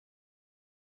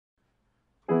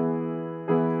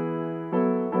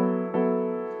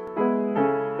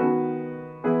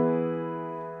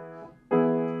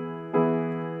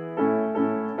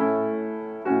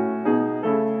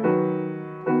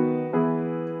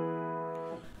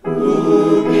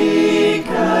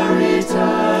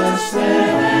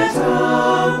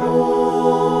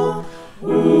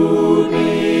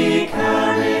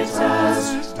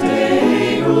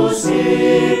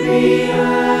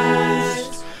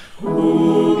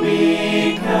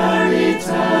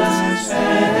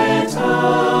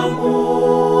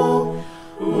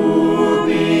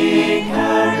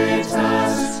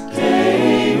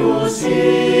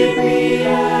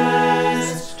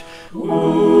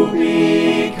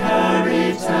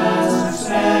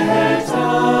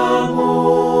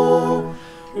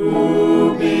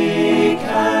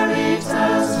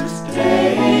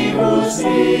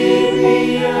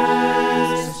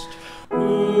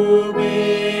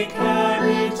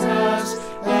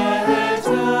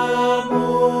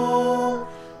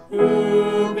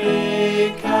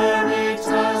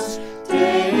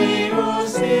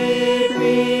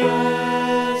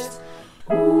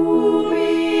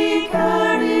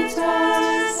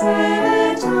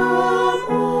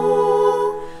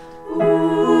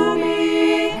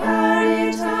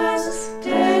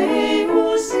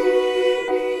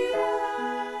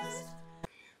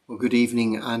Good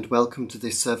evening and welcome to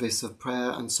this service of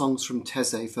prayer and songs from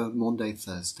Taizé for Maundy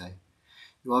Thursday.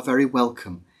 You are very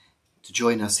welcome to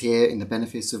join us here in the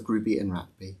benefice of Groby and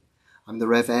Ratby. I'm the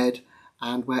Rev Ed,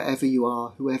 and wherever you are,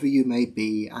 whoever you may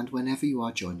be, and whenever you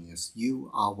are joining us, you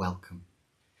are welcome.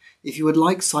 If you would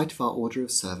like sight of our order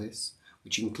of service,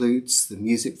 which includes the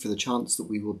music for the chants that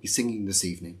we will be singing this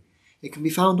evening, it can be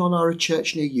found on our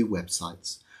Church Near You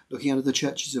websites, looking under the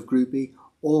churches of Groby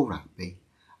or Ratby,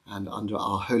 and under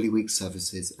our Holy Week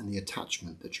services and the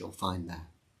attachment that you'll find there.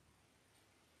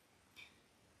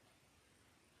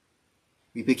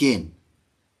 We begin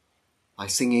by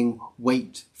singing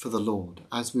Wait for the Lord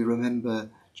as we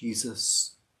remember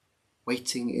Jesus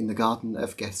waiting in the Garden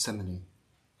of Gethsemane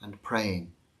and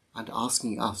praying and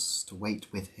asking us to wait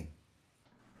with him.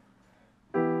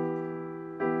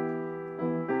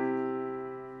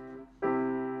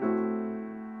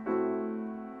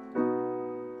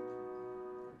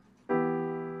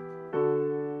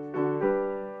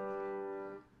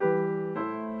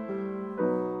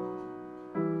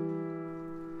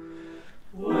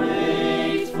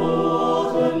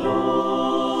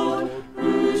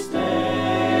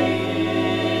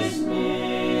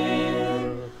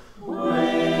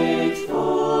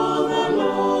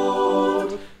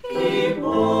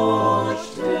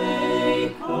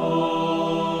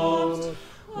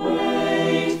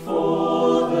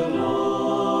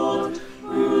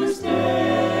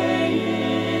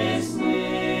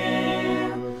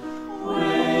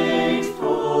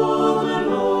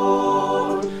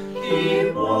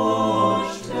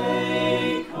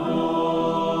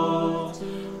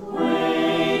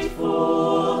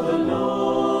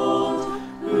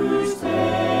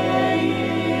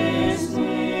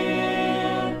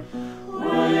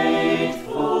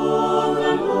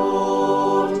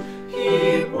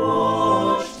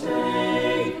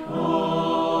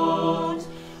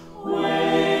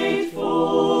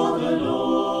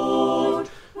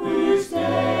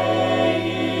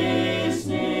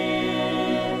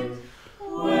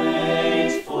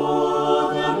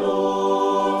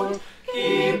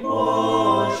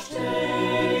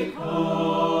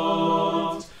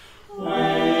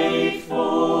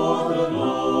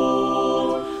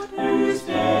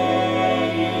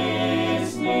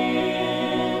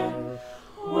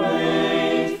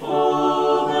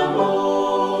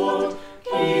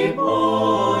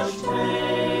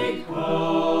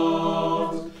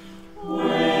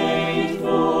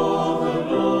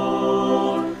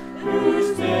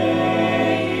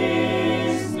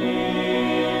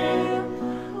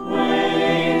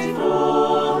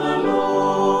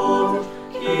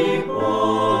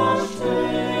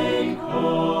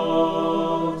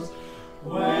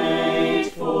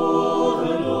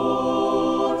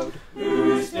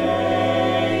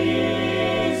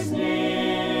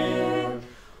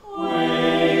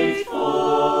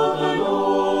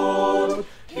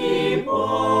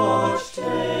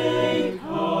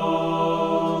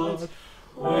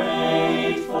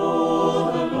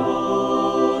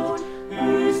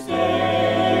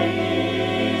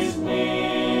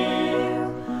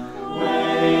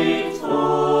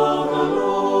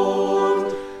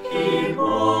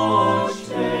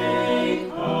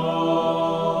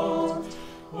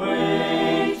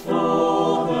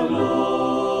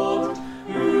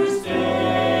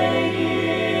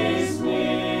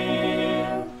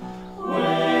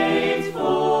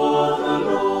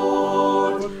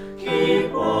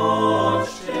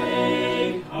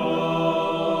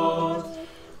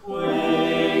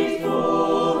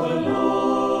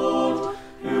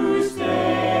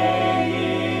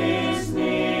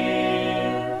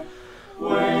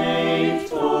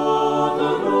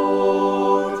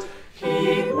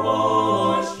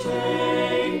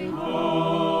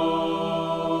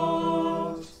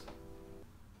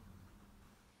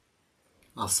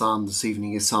 Our psalm this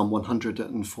evening is Psalm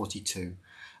 142, and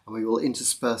we will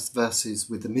intersperse verses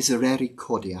with the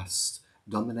Misericordias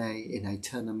Domine in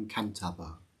aeternum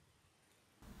cantabo.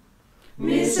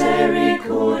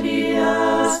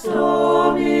 Misericordias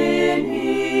Domini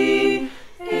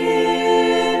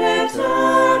in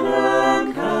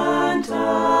aeternum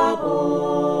cantabo.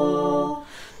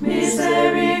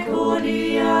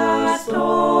 Misericordias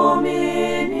Domini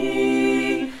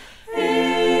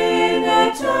in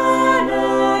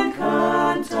aeternum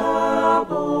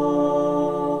cantabo.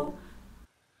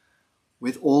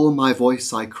 With all my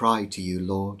voice I cry to you,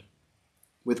 Lord.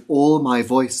 With all my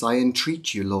voice I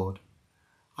entreat you, Lord.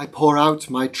 I pour out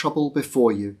my trouble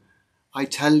before you. I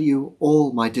tell you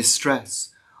all my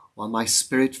distress, while my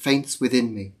spirit faints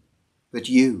within me. But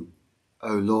you,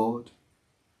 O Lord,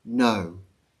 know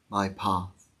my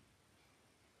path.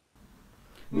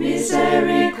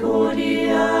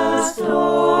 Misericordias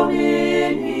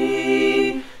Domini,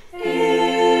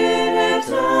 in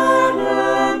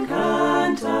aeternam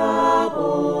cantabo.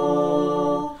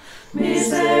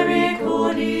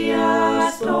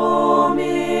 Misericordias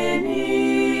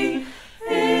Domini,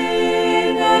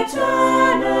 in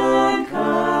aeternam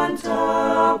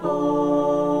cantabo.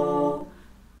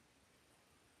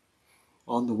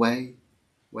 On the way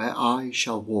where I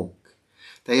shall walk,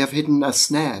 they have hidden a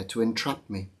snare to entrap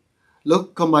me.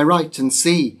 Look on my right and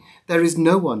see, there is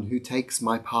no one who takes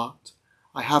my part.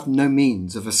 I have no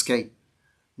means of escape,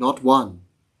 not one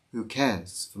who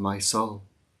cares for my soul.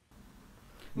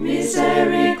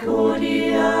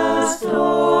 Misericordias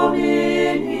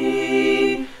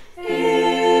Domini,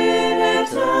 in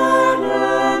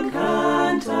aeternam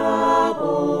cantabo.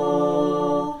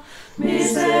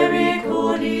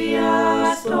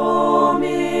 Misericordias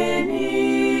Domini,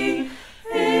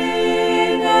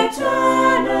 in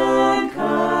aeternam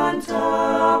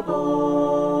cantabo.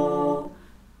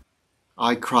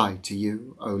 I cry to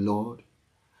you, O Lord.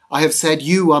 I have said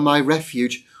you are my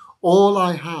refuge, all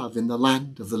I have in the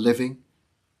land of the living.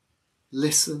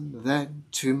 Listen then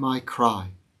to my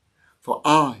cry, for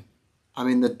I am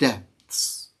in the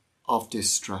depths of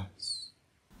distress.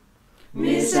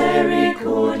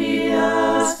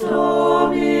 Misericordias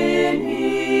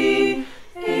Domini,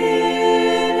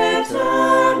 in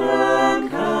aeternam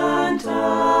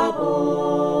cantabo.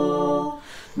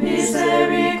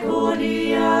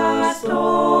 Misericordias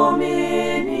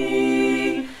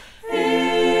Domini,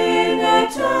 in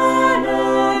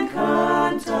aeternam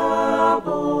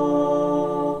cantabo.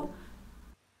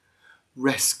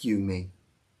 Rescue me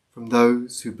from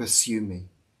those who pursue me,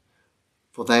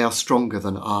 for they are stronger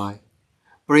than I.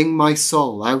 Bring my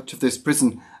soul out of this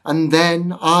prison, and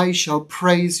then I shall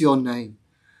praise your name.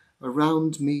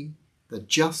 Around me the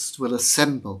just will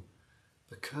assemble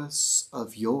because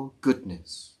of your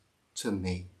goodness to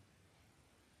me.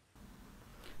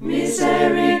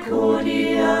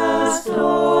 Misericordias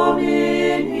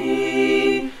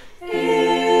Domini,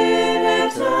 in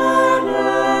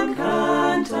aeternam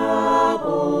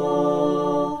cantabo.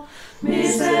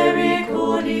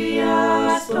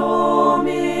 Misericordias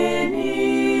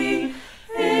Domini,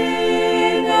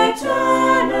 in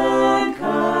aeternam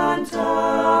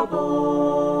cantabo.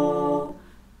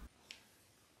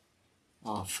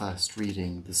 Our first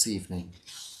reading this evening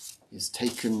is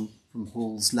taken from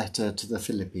Paul's letter to the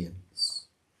Philippians.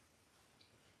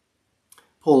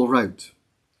 Paul wrote,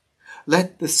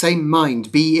 "Let the same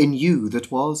mind be in you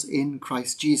that was in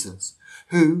Christ Jesus,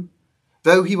 who,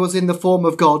 though he was in the form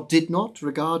of God, did not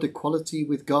regard equality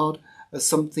with God as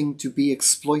something to be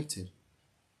exploited,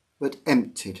 but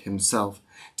emptied himself,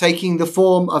 taking the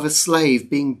form of a slave,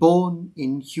 being born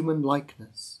in human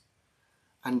likeness.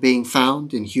 And being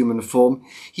found in human form,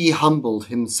 he humbled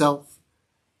himself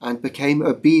and became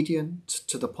obedient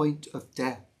to the point of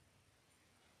death,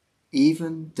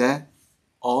 even death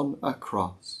on a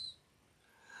cross.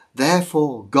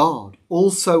 Therefore God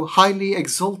also highly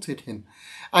exalted him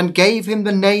and gave him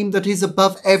the name that is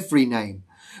above every name,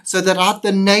 so that at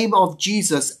the name of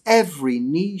Jesus every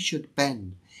knee should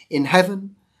bend, in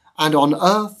heaven and on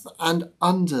earth and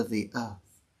under the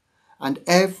earth, and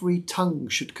every tongue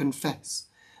should confess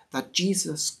that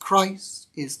Jesus Christ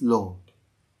is Lord,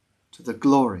 to the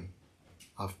glory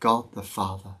of God the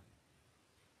Father."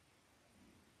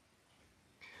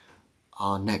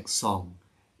 Our next song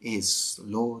is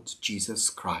Lord Jesus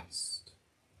Christ.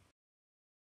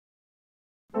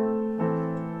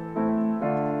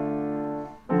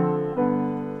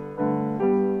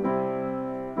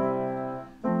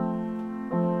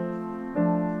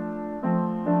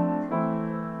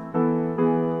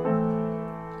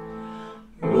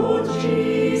 Lord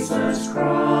Jesus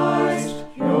Christ,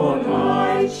 your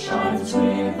light shines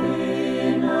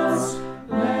within us.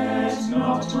 Let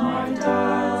not my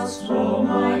doubts or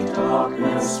my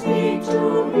darkness speak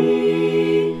to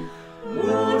me.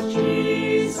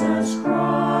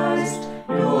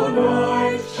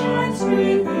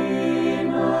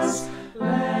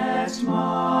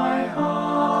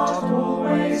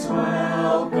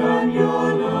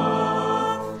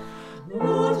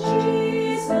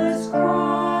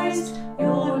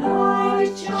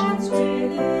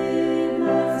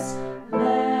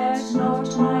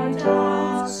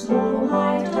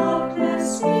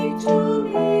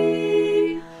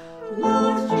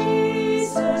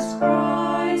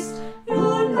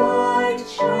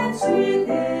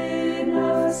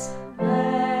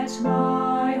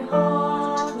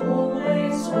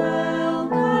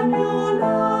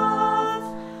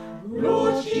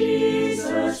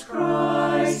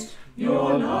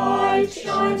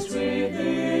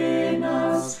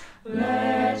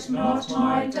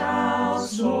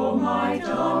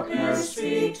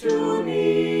 speak to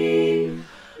me.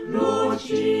 Lord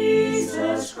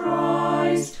Jesus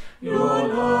Christ, your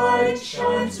light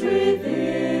shines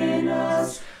within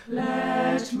us.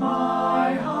 Let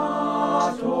my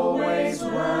heart always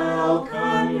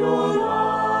welcome your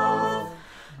love.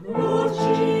 Lord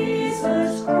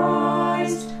Jesus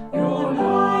Christ, your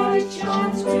light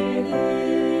shines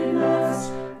within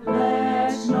us.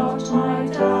 Let not my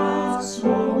doubts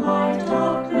or my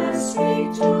darkness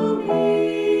speak to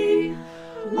me.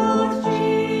 Lord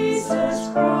Jesus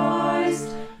Christ,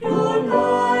 your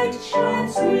light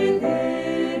shines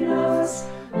within us.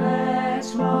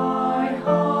 Let my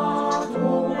heart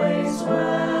always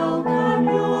welcome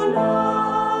your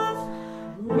love.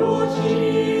 Lord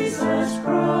Jesus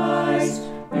Christ,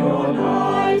 your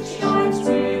light shines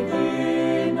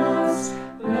within us.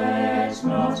 Let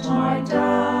not my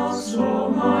doubts or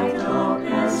my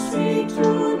darkness speak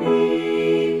to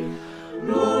me.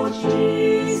 Lord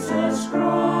Jesus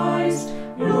Christ,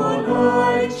 your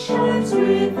light shines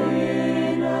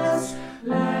within us.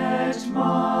 Let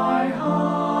my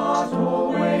heart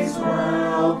always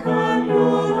welcome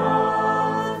your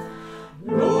love.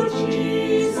 Lord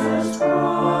Jesus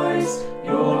Christ,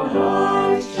 your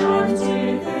light shines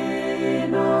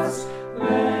within us.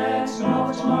 Let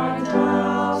not my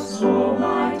doubts or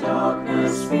my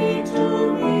darkness speak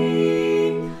to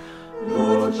me.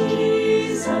 Lord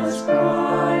Jesus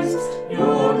Christ,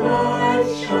 your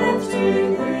light shines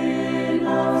within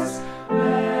us.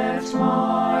 Let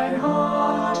my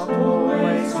heart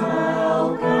always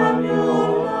welcome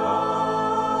your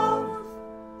love.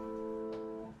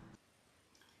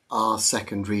 Our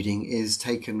second reading is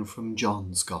taken from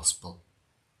John's Gospel.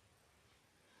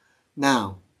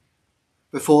 Now,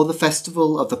 before the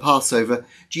festival of the Passover,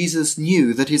 Jesus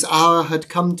knew that his hour had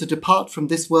come to depart from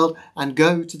this world and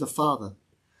go to the Father.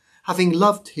 Having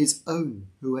loved his own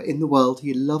who were in the world,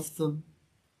 he loved them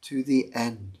to the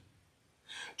end.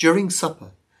 During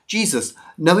supper, Jesus,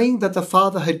 knowing that the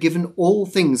Father had given all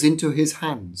things into his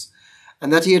hands,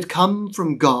 and that he had come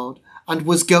from God and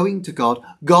was going to God,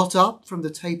 got up from the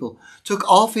table, took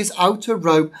off his outer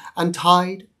robe and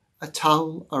tied a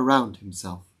towel around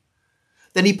himself.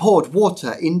 Then he poured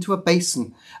water into a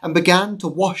basin and began to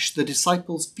wash the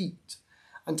disciples' feet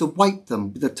and to wipe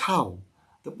them with a towel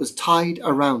that was tied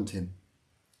around him.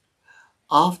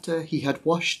 After he had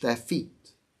washed their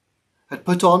feet, had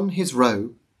put on his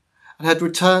robe, and had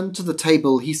returned to the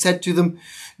table, he said to them,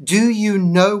 "Do you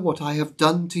know what I have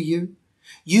done to you?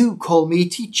 You call me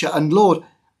teacher and Lord,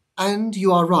 and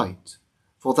you are right,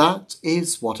 for that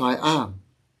is what I am.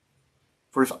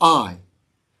 For if I,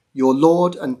 your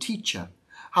Lord and teacher,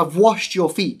 have washed your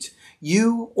feet,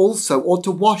 you also ought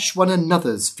to wash one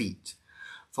another's feet.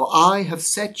 For I have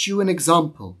set you an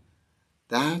example,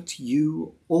 that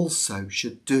you also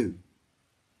should do,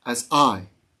 as I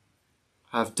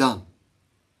have done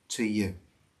to you."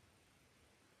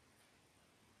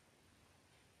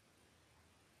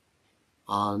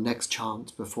 Our next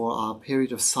chant before our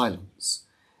period of silence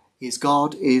is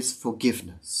God is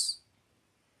forgiveness.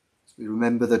 We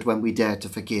remember that when we dare to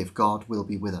forgive, God will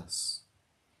be with us.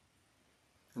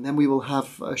 And then we will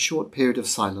have a short period of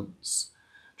silence.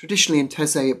 Traditionally in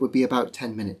Taizé it would be about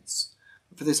 10 minutes.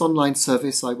 For this online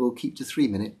service I will keep to 3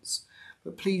 minutes,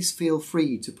 but please feel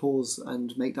free to pause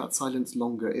and make that silence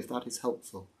longer if that is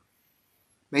helpful.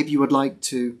 Maybe you would like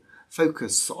to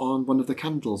focus on one of the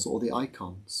candles or the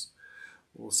icons,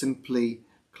 or simply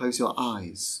close your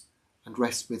eyes and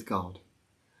rest with God.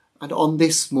 And on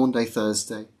this Maundy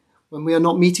Thursday, when we are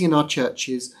not meeting in our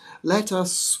churches, let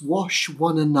us wash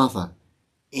one another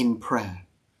in prayer.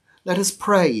 Let us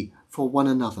pray for one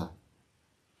another,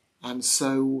 and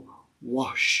so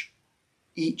wash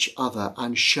each other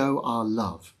and show our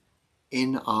love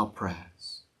in our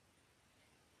prayers.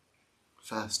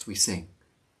 First we sing,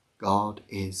 God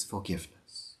is forgiveness.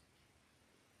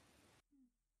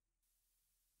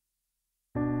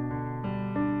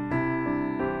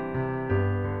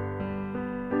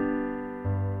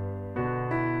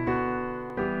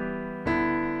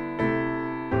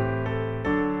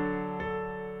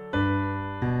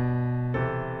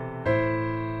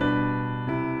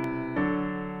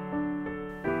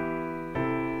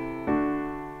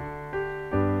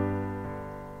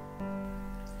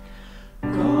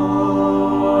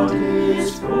 God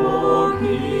is forgiveness.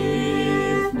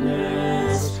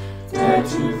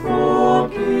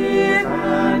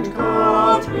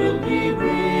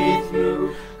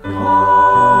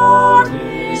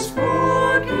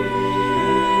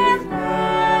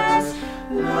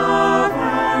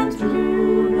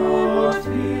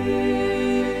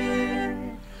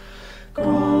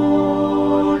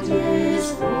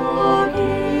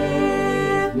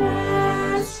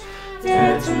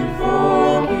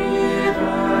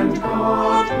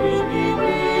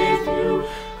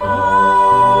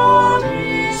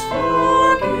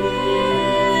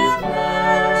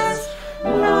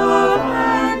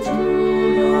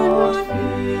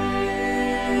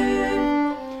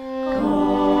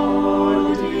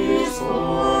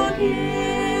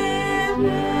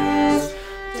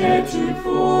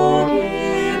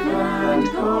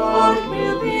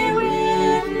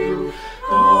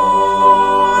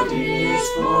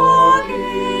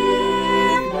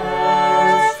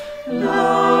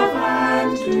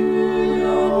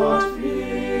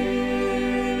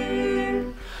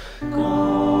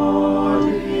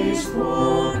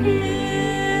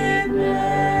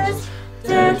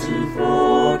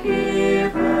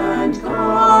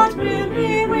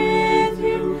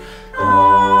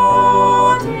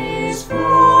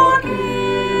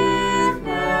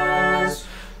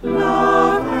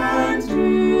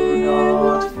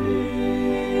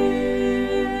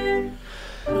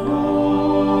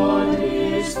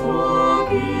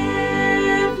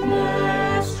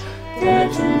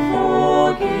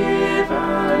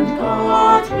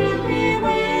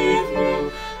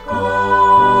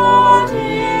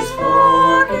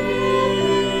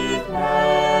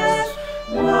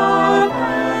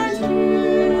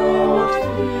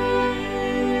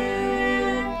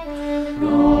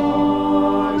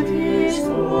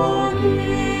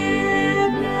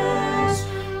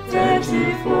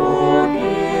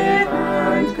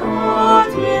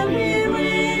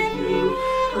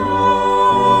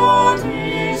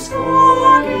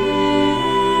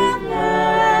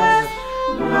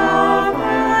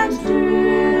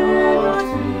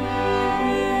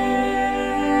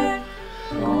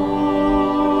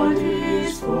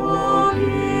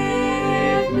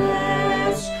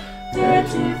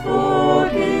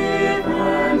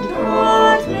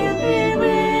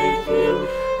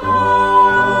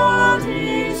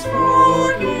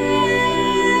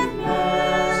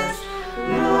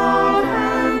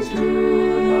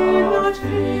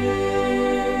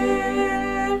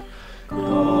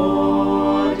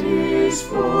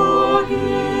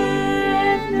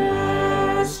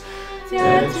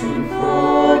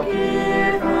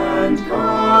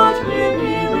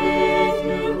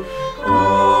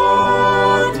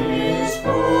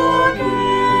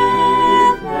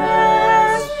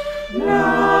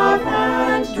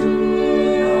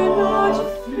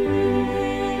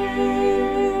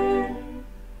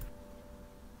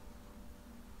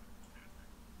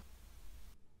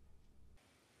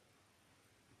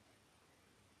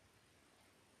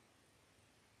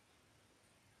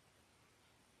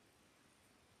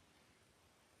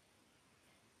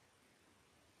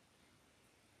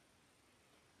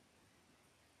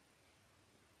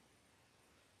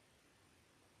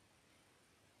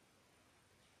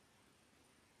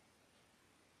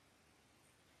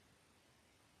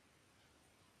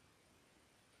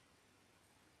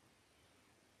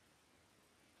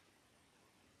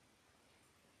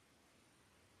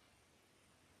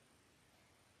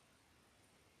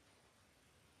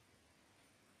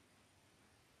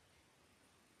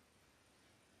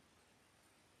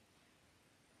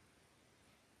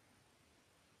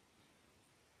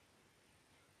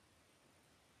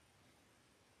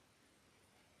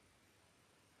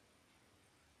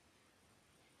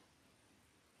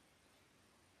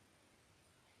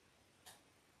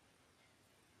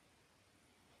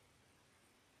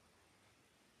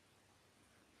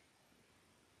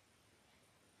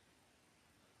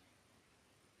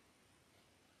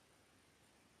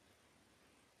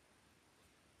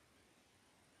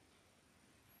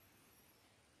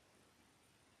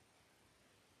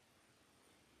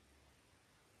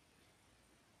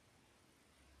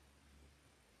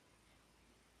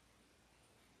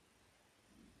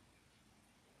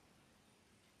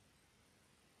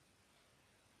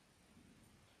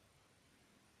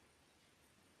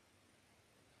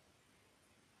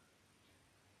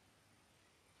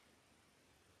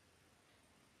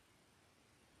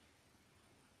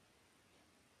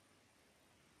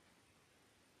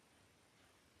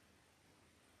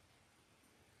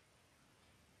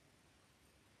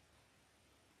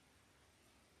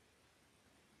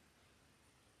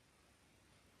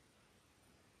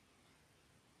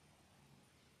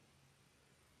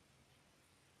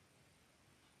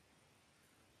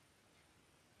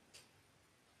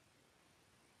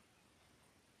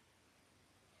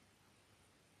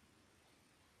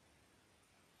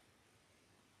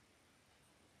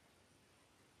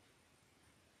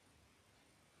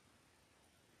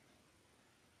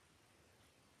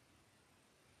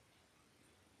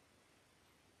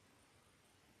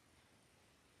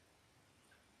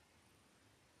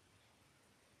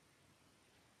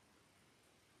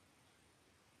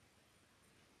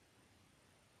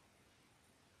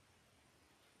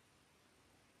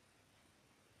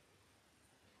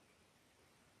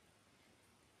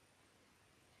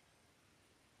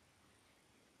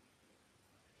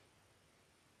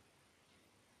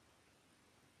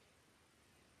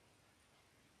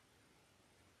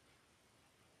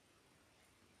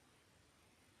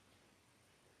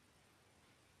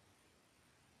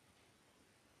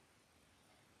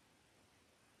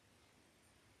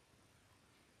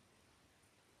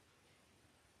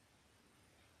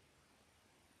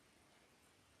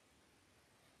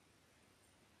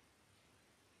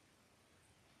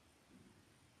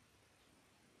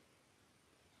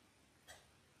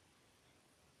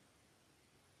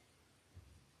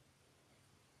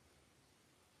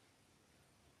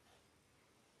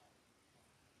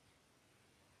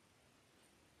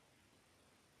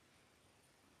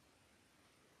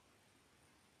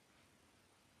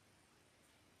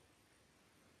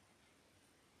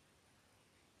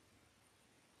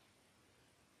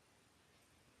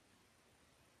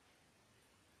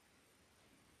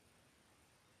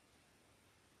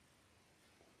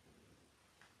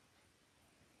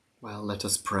 Well, let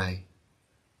us pray,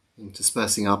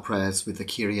 interspersing our prayers with the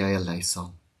Kyrie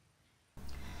eleison.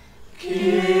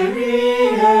 Kyrie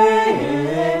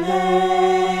eleison,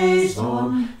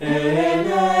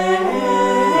 eleison.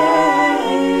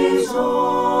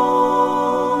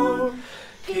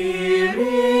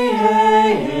 Kyrie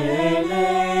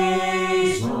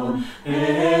eleison,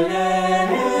 eleison.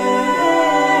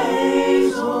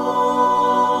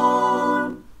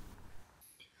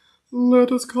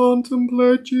 Let us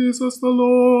contemplate Jesus the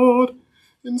Lord.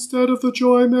 Instead of the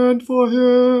joy meant for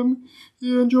him,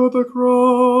 he endured the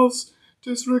cross,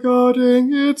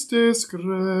 disregarding its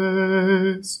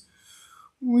disgrace.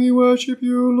 We worship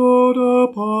you, Lord,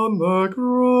 upon the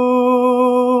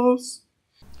cross.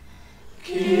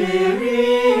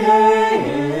 Kyrie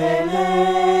eleison,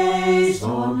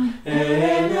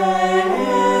 eleison.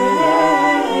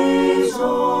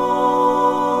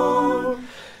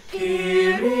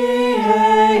 Kyrie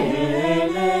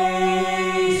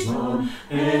eleison,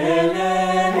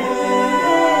 eleison.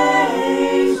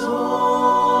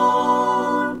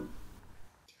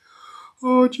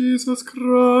 O Jesus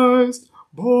Christ,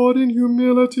 born in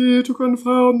humility to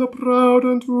confound the proud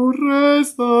and to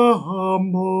raise the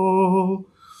humble,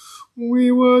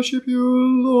 we worship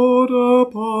you, Lord,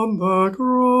 upon the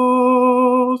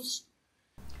cross.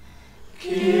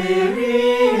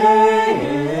 Kyrie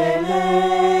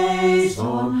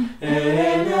eleison,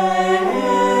 eleison.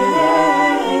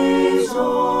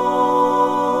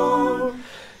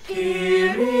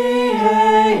 Kyrie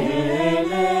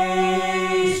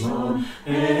eleison,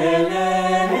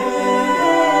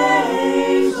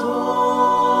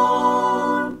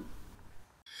 eleison.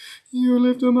 You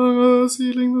lived among us,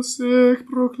 healing the sick,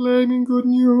 proclaiming good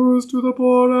news to the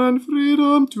poor and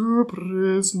freedom to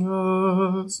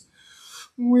prisoners.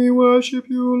 We worship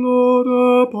you, Lord,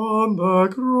 upon the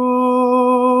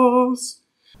cross.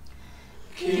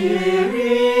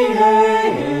 Kyrie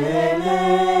eleison,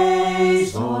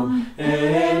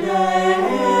 eleison.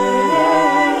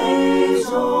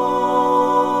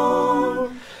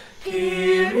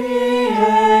 Kyrie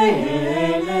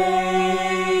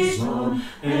eleison,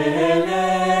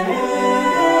 eleison.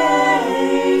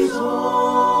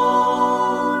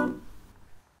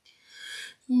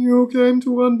 You came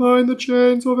to unbind the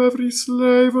chains of every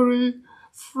slavery,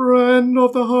 friend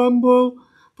of the humble,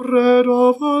 bread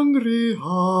of hungry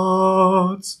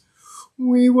hearts.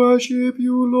 We worship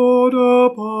you, Lord,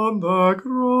 upon the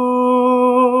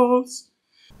cross.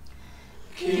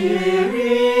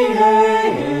 Kyrie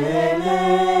eleison,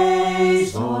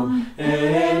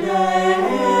 eleison.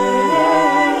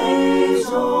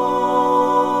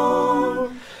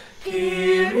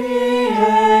 Kyrie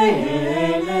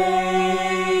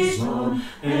eleison,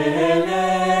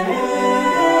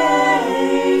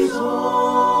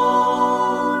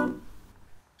 eleison.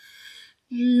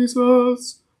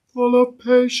 Jesus, full of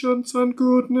patience and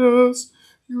goodness,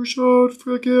 you showed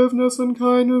forgiveness and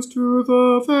kindness to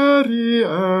the very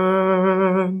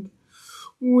end.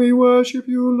 We worship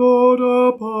you, Lord,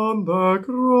 upon the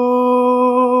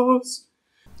cross.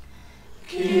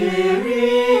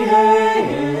 Kyrie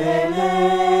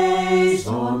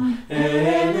eleison,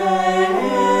 eleison.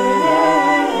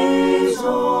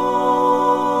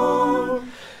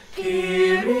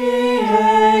 Kyrie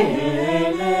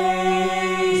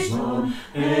eleison,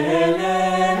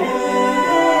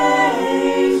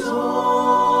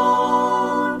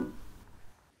 eleison.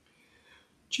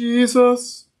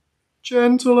 Jesus,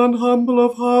 gentle and humble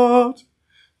of heart,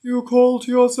 you call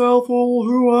to yourself all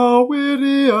who are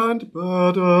weary and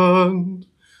burdened.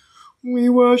 We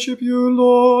worship you,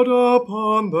 Lord,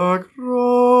 upon the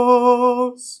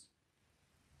cross.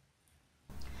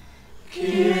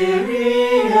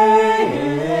 Kyrie eleison,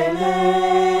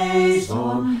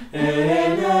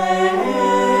 eleison.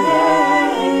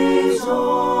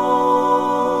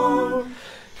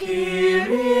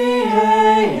 Kyrie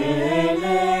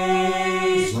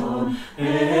eleison,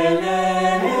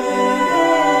 eleison.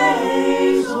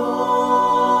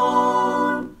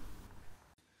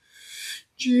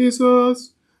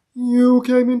 Jesus, you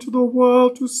came into the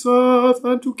world to serve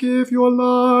and to give your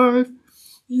life.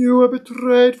 You were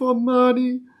betrayed for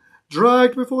money,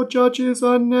 dragged before judges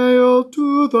and nailed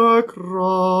to the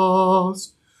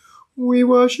cross. We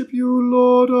worship you,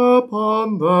 Lord,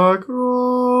 upon the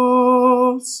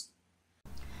cross.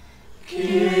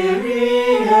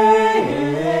 Kyrie eleison,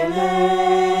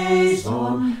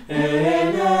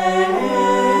 eleison.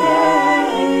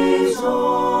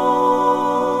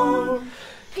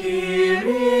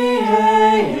 Kyrie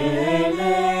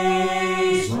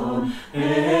eleison,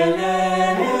 eleison.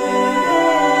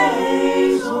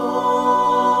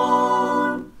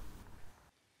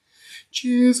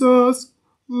 Jesus,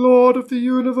 Lord of the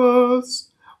universe,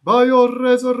 by your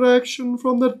resurrection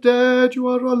from the dead you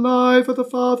are alive at the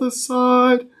Father's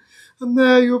side, and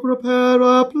there you prepare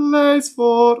a place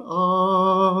for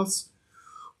us.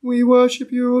 We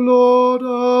worship you, Lord,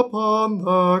 upon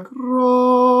the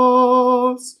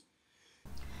cross.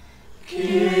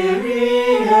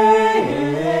 Kyrie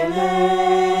eleison,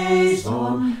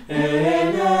 eleison.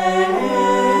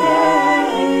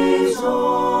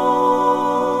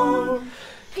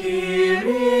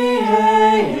 Kyrie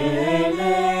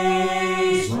eleison,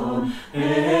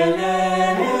 eleison.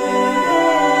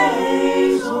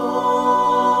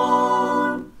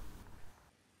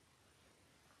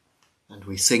 And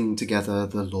we sing together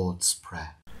the Lord's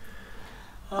Prayer.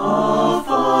 Our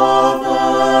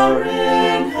Father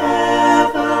in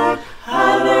heaven,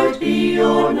 hallowed be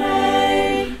your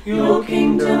name. Your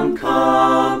kingdom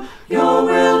come, your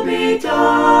will be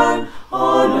done,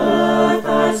 on earth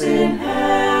as in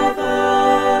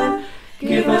heaven.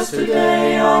 Give us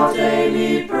today our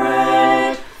daily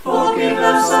bread. Forgive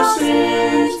us our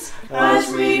sins, as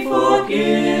we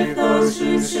forgive those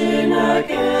who sin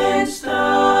against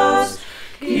us.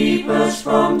 Keep us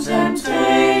from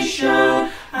temptation,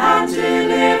 and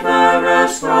deliver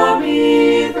us from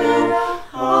evil.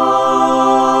 Amen.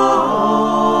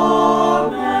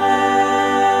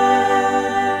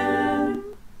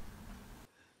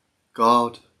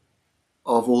 God,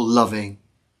 of all loving,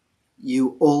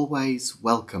 you always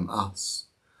welcome us.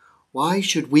 Why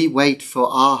should we wait for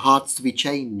our hearts to be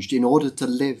changed in order to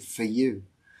live for you?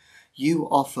 You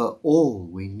offer all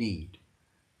we need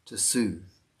to soothe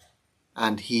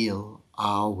and heal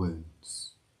our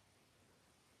wounds.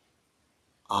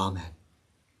 Amen.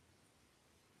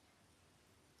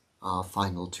 Our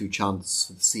final two chants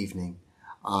for this evening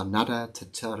are Nada te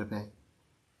turbe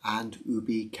and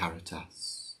Ubi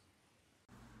Caritas.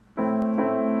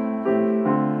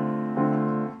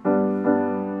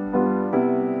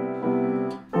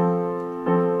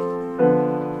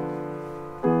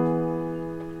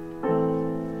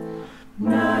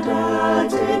 Nada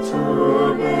te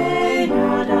turbe,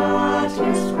 nada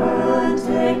te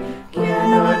spante, quien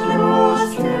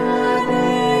nos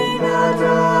tiene,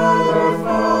 nada le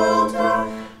falta.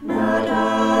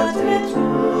 Nada te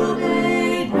turbe,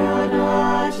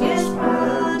 nada te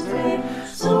spante,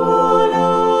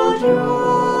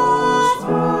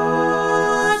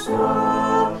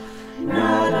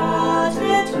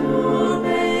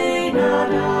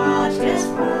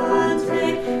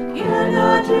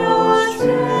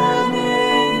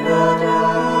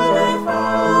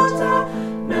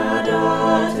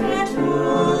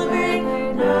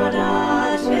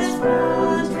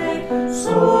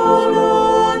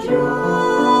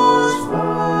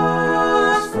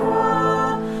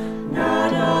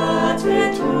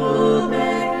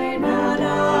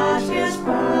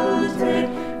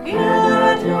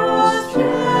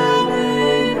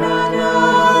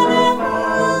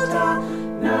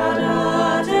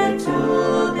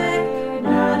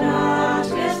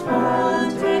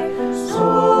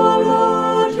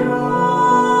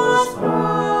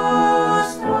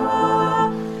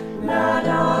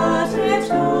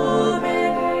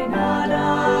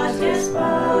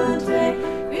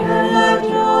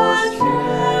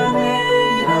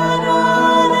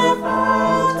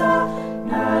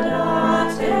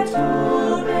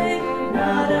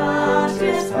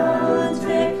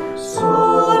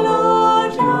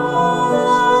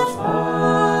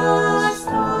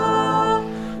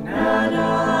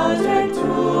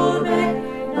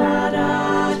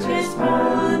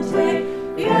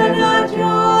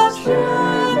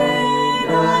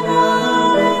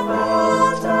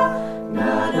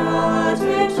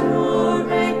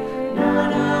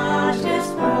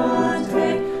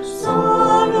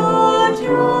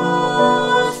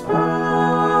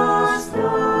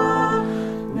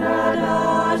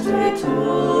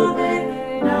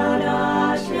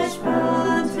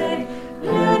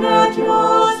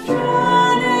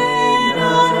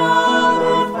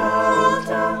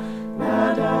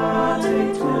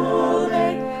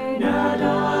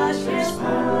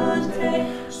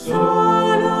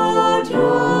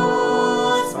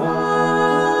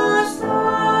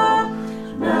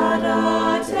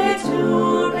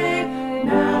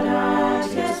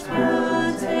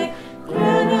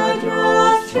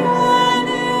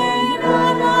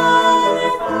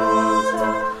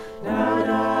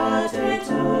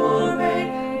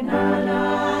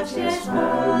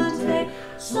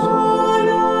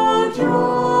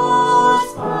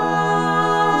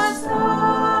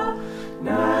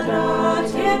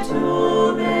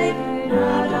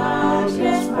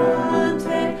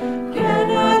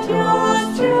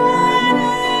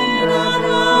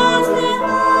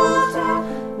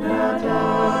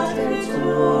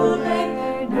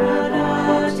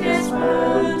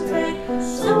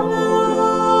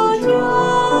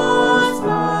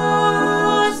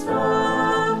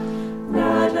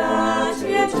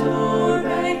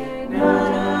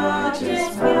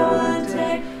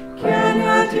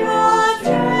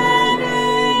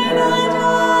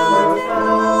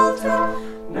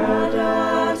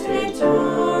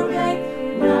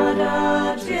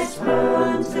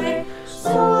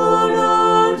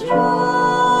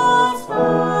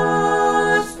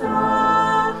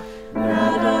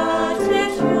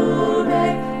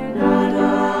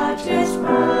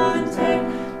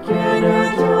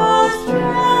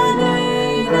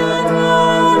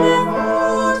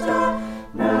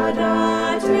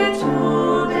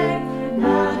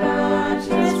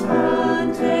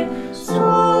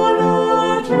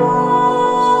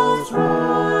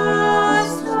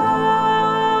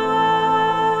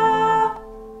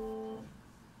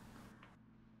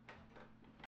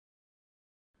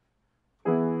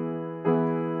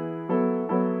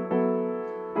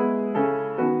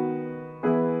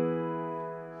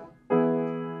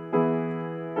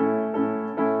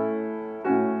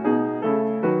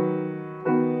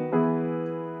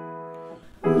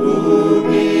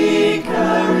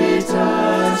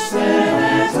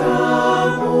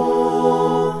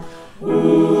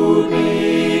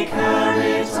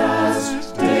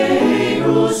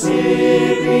 Deus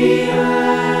ibi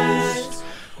est,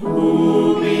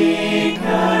 ubi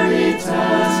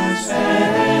caritas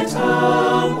et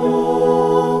amor,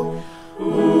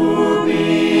 ubi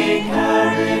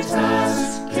caritas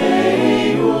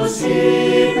Deus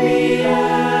ibi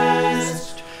est,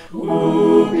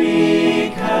 ubi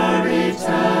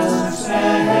caritas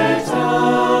et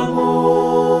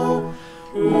amor,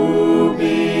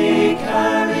 ubi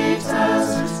caritas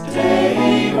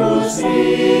Deus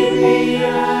ibi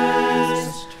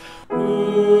est,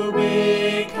 ubi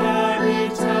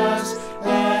caritas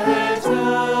et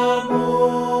amor,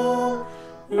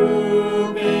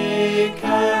 ubi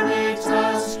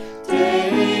caritas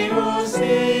Deus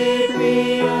ibi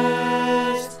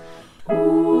est,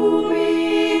 ubi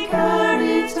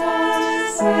caritas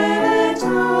et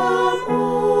amor,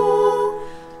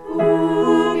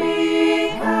 ubi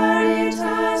caritas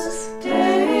Deus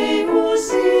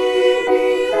ibi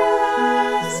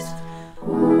est,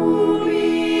 ubi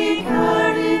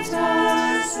caritas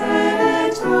et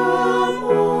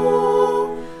amor, ubi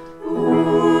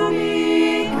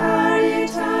caritas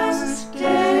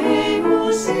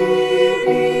Deus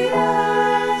ibi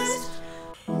est,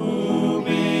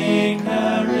 ubi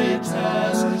caritas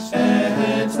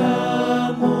et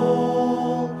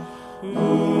amor,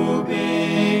 ubi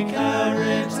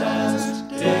caritas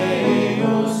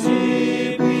Deus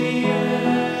ibi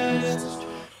est,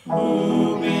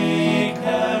 ubi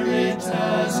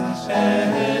caritas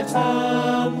et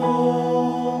amor,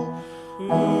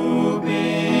 ubi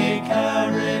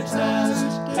caritas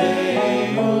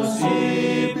Deus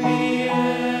ibi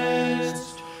est,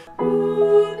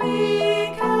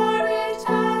 ubi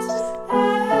caritas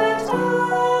et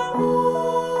amor,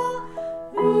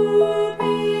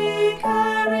 ubi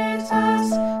caritas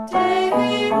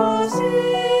Deus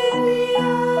ibi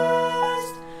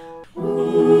est,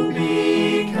 ubi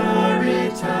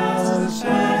caritas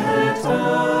et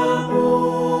amor,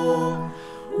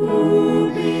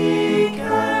 ubi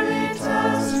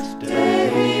caritas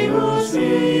Deus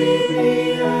ibi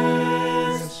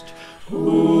est,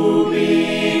 ubi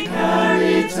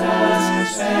caritas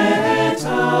et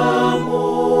amor,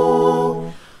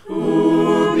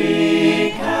 ubi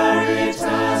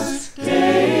caritas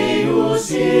Deus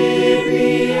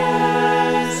ibi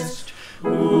est,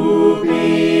 ubi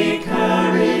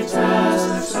caritas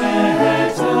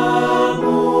et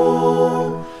amor,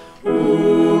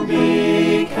 ubi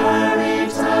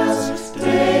caritas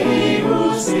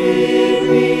Deus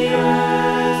ibi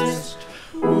est,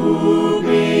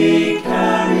 ubi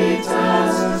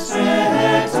caritas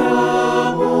et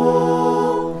amor,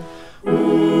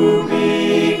 ubi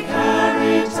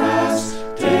caritas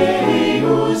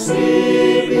Deus ibi est.